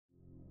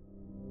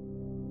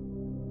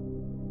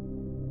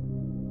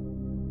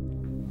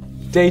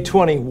Day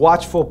 20,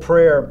 Watchful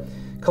Prayer.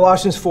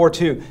 Colossians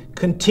 4:2,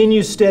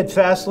 continue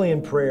steadfastly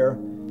in prayer,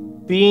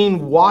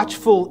 being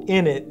watchful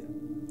in it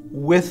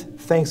with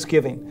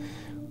thanksgiving.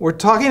 We're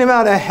talking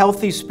about a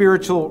healthy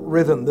spiritual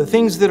rhythm, the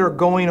things that are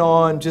going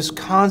on just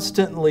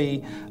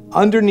constantly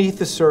underneath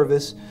the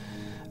surface,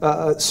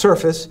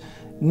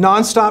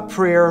 nonstop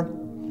prayer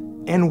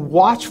and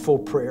watchful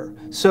prayer.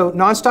 So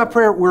nonstop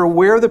prayer, we're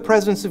aware of the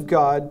presence of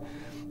God,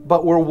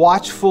 but we're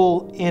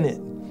watchful in it.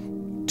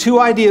 Two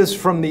ideas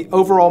from the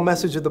overall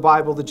message of the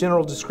Bible, the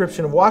general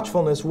description of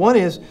watchfulness. One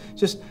is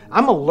just,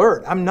 I'm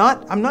alert. I'm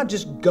not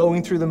just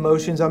going through the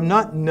motions. I'm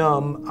not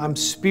numb. I'm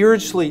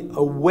spiritually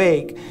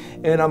awake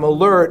and I'm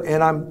alert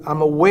and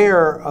I'm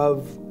aware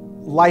of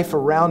life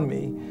around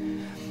me.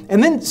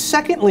 And then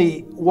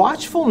secondly,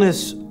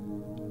 watchfulness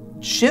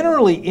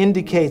generally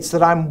indicates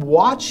that I'm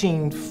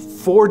watching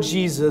for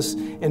Jesus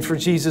and for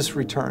Jesus'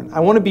 return.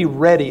 I want to be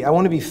ready. I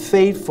want to be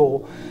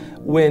faithful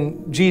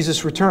when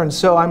Jesus returns.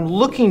 So I'm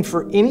looking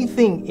for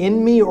anything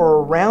in me or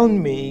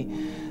around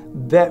me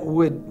that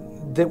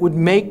would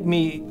make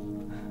me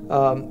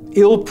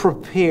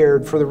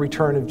ill-prepared for the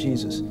return of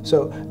Jesus.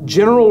 So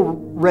general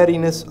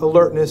readiness,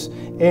 alertness,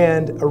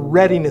 and a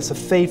readiness, a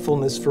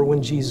faithfulness for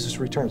when Jesus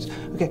returns.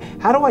 Okay,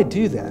 how do I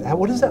do that?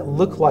 What does that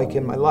look like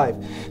in my life?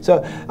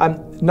 So I'm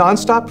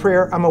nonstop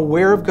prayer. I'm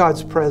aware of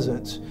God's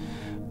presence,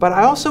 but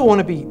I also want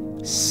to be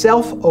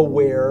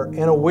self-aware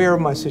and aware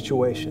of my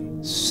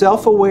situation.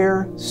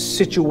 Self-aware,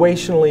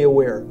 situationally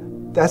aware.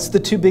 That's the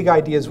two big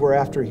ideas we're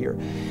after here.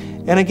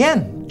 And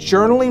again,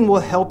 journaling will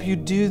help you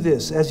do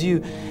this as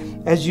you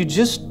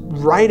just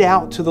write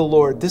out to the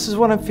Lord. This is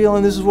what I'm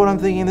feeling. This is what I'm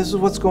thinking. This is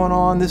what's going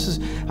on. This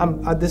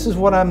is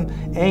what I'm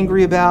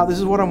angry about. This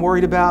is what I'm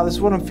worried about. This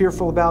is what I'm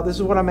fearful about. This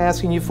is what I'm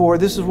asking you for.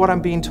 This is what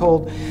I'm being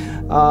told.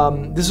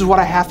 This is what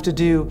I have to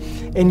do.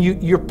 And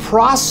you're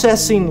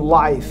processing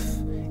life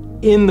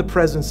in the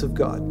presence of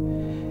God.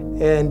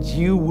 And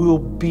you will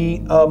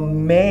be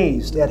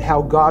amazed at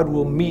how God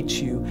will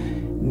meet you.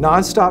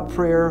 Nonstop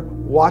prayer,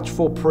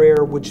 watchful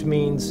prayer, which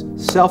means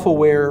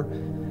self-aware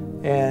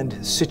and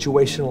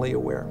situationally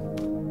aware.